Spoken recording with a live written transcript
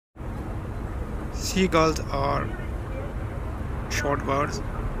Seagulls are short birds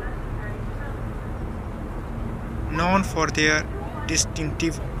known for their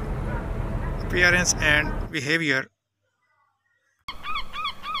distinctive appearance and behavior.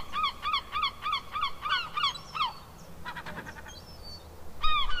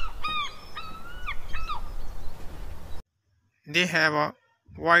 They have a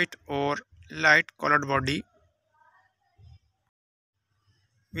white or light colored body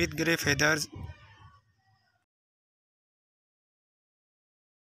with grey feathers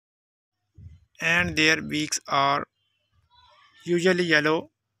and their beaks are usually yellow.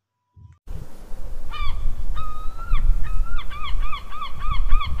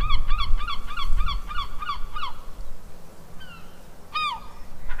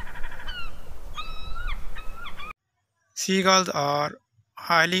 Seagulls are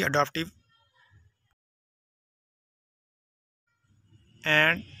highly adaptive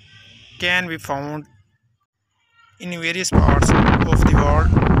and can be found in various parts of the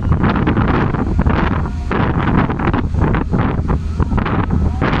world,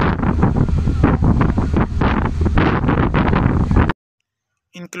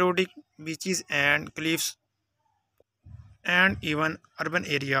 including beaches and cliffs and even urban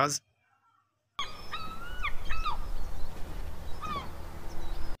areas.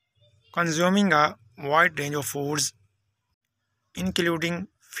 Consuming a wide range of foods, including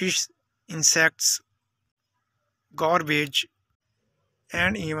fish, insects, garbage,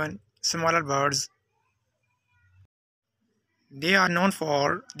 and even smaller birds. They are known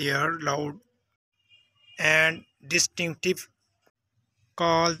for their loud and distinctive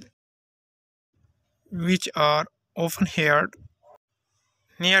calls, which are often heard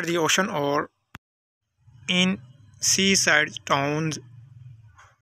near the ocean or in seaside towns.